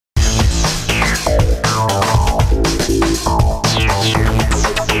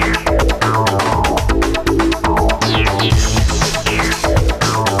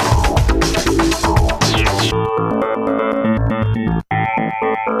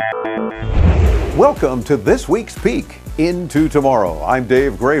Welcome to this week's peek into tomorrow. I'm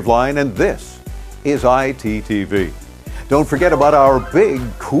Dave Graveline and this is ITTV. Don't forget about our big,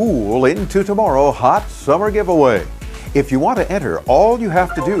 cool Into Tomorrow hot summer giveaway. If you want to enter, all you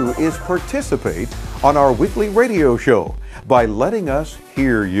have to do is participate on our weekly radio show by letting us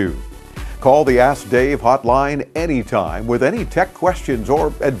hear you. Call the Ask Dave hotline anytime with any tech questions or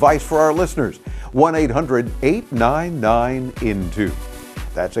advice for our listeners. 1-800-899-INTO.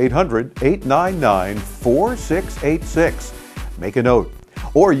 That's 800-899-4686. Make a note.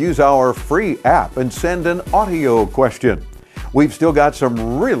 Or use our free app and send an audio question. We've still got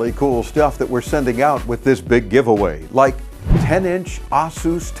some really cool stuff that we're sending out with this big giveaway, like 10-inch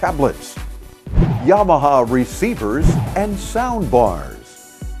Asus tablets, Yamaha receivers and sound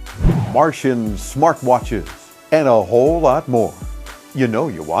bars, Martian smartwatches, and a whole lot more. You know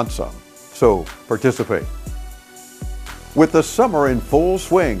you want some, so participate. With the summer in full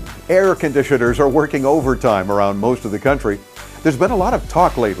swing, air conditioners are working overtime around most of the country. There's been a lot of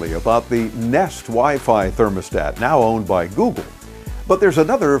talk lately about the Nest Wi-Fi thermostat, now owned by Google. But there's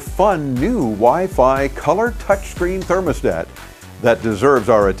another fun new Wi-Fi Color Touchscreen Thermostat that deserves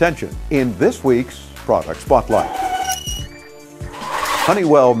our attention in this week's Product Spotlight.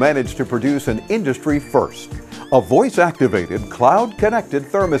 Honeywell managed to produce an industry first, a voice-activated, cloud-connected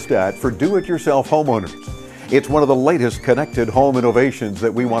thermostat for do-it-yourself homeowners. It's one of the latest connected home innovations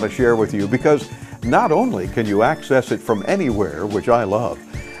that we want to share with you because not only can you access it from anywhere, which I love,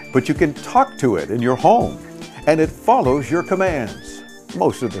 but you can talk to it in your home, and it follows your commands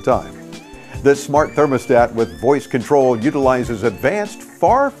most of the time. This smart thermostat with voice control utilizes advanced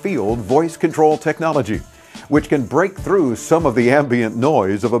far-field voice control technology, which can break through some of the ambient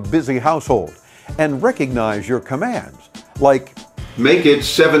noise of a busy household and recognize your commands, like make it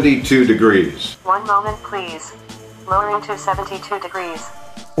 72 degrees. 1 moment, please. Lowering to 72 degrees.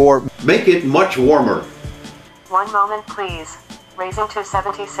 Or make it much warmer. 1 moment, please. Raising to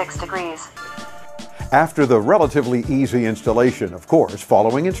 76 degrees. After the relatively easy installation, of course,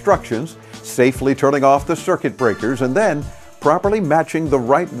 following instructions, safely turning off the circuit breakers, and then properly matching the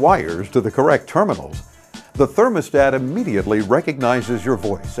right wires to the correct terminals, the thermostat immediately recognizes your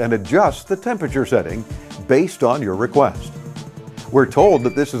voice and adjusts the temperature setting based on your request. We're told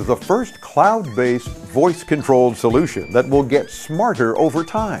that this is the first cloud-based voice-controlled solution that will get smarter over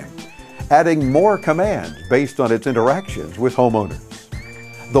time, adding more commands based on its interactions with homeowners.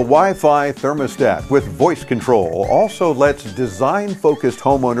 The Wi-Fi thermostat with voice control also lets design-focused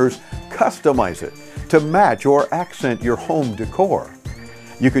homeowners customize it to match or accent your home decor.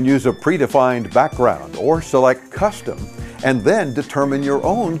 You can use a predefined background or select custom and then determine your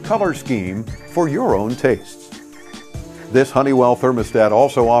own color scheme for your own tastes. This Honeywell thermostat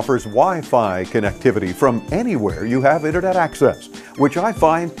also offers Wi-Fi connectivity from anywhere you have internet access, which I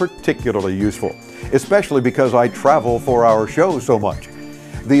find particularly useful, especially because I travel for our show so much.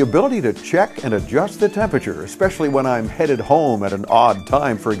 The ability to check and adjust the temperature, especially when I'm headed home at an odd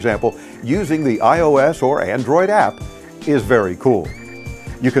time, for example, using the iOS or Android app, is very cool.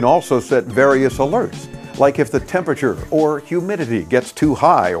 You can also set various alerts, like if the temperature or humidity gets too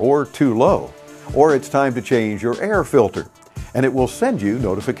high or too low, or it's time to change your air filter, and it will send you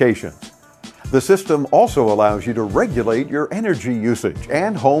notifications. The system also allows you to regulate your energy usage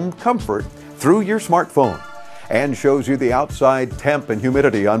and home comfort through your smartphone, and shows you the outside temp and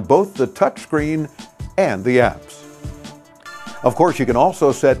humidity on both the touchscreen and the apps. Of course, you can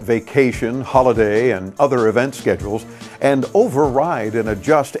also set vacation, holiday, and other event schedules, and override and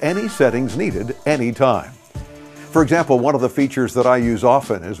adjust any settings needed anytime. For example, one of the features that I use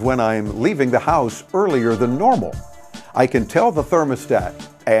often is when I'm leaving the house earlier than normal. I can tell the thermostat,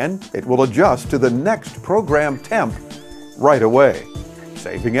 and it will adjust to the next program temp right away,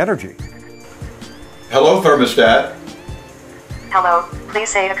 saving energy. Hello, thermostat. Hello, please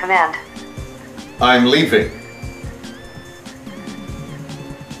say a command. I'm leaving.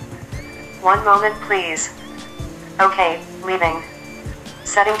 1 moment, please. Okay, leaving.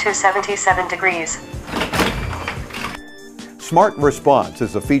 Setting to 77 degrees. Smart Response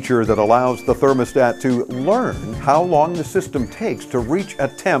is a feature that allows the thermostat to learn how long the system takes to reach a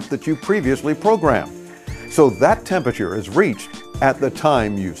temp that you previously programmed, so that temperature is reached at the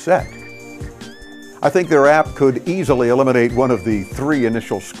time you set. I think their app could easily eliminate one of the 3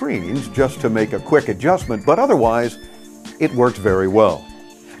 initial screens just to make a quick adjustment, but otherwise, it works very well.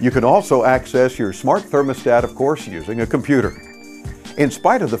 You can also access your smart thermostat, of course, using a computer. In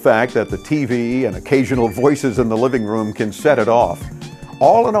spite of the fact that the TV and occasional voices in the living room can set it off,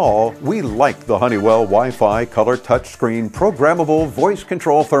 all in all, we like the Honeywell Wi-Fi Color Touchscreen Programmable Voice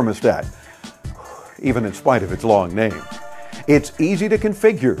Control Thermostat, even in spite of its long name. It's easy to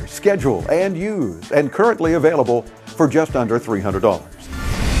configure, schedule, and use, and currently available for just under $300.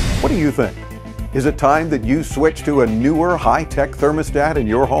 What do you think? Is it time that you switch to a newer high-tech thermostat in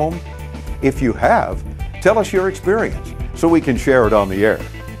your home? If you have, tell us your experience so we can share it on the air.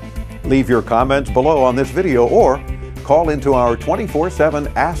 Leave your comments below on this video or call into our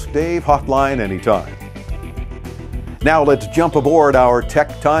 24/7 Ask Dave hotline anytime. Now let's jump aboard our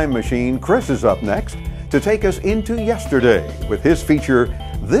tech time machine. Chris is up next to take us into yesterday with his feature,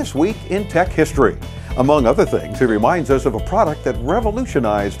 This Week in Tech History. Among other things, he reminds us of a product that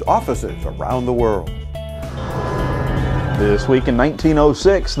revolutionized offices around the world. This week in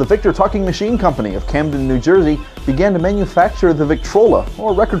 1906, the Victor Talking Machine Company of Camden, New Jersey began to manufacture the Victrola,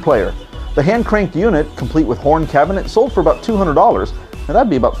 or record player. The hand-cranked unit, complete with horn cabinet, sold for about $200, and that'd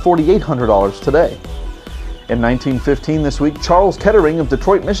be about $4,800 today. In 1915 this week, Charles Kettering of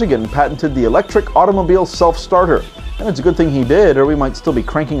Detroit, Michigan patented the electric automobile self-starter. And it's a good thing he did, or we might still be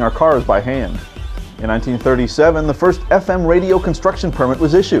cranking our cars by hand. In 1937, the first FM radio construction permit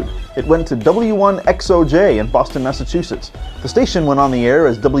was issued. It went to W1XOJ in Boston, Massachusetts. The station went on the air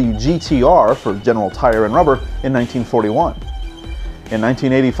as WGTR for General Tire and Rubber in 1941. In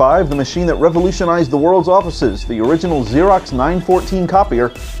 1985, the machine that revolutionized the world's offices, the original Xerox 914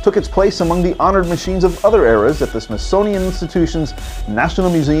 copier, took its place among the honored machines of other eras at the Smithsonian Institution's National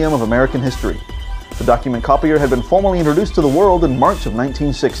Museum of American History. The document copier had been formally introduced to the world in March of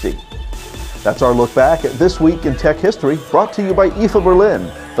 1960. That's our look back at This Week in Tech History, brought to you by IFA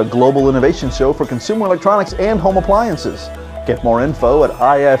Berlin, the global innovation show for consumer electronics and home appliances. Get more info at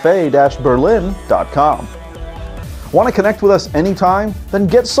ifa-berlin.com. Want to connect with us anytime? Then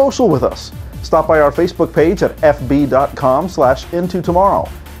get social with us. Stop by our Facebook page at fb.com/intotomorrow.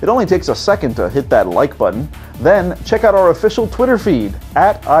 It only takes a second to hit that like button. Then check out our official Twitter feed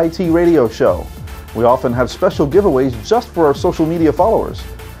at IT Radio Show. We often have special giveaways just for our social media followers.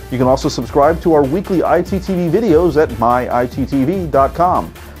 You can also subscribe to our weekly ITTV videos at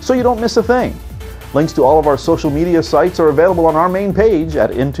myittv.com so you don't miss a thing. Links to all of our social media sites are available on our main page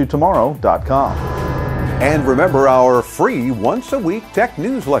at intotomorrow.com. And remember our free once-a-week tech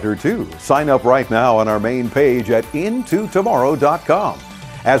newsletter, too. Sign up right now on our main page at intotomorrow.com.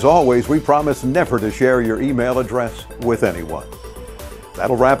 As always, we promise never to share your email address with anyone.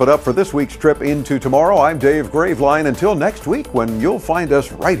 That'll wrap it up for this week's trip into tomorrow. I'm Dave Graveline. Until next week, when you'll find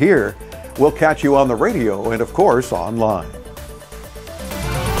us right here, we'll catch you on the radio and, of course, online.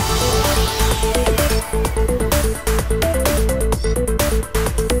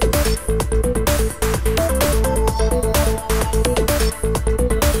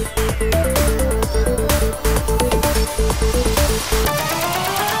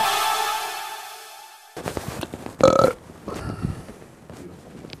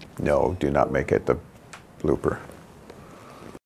 No, do not make it the blooper.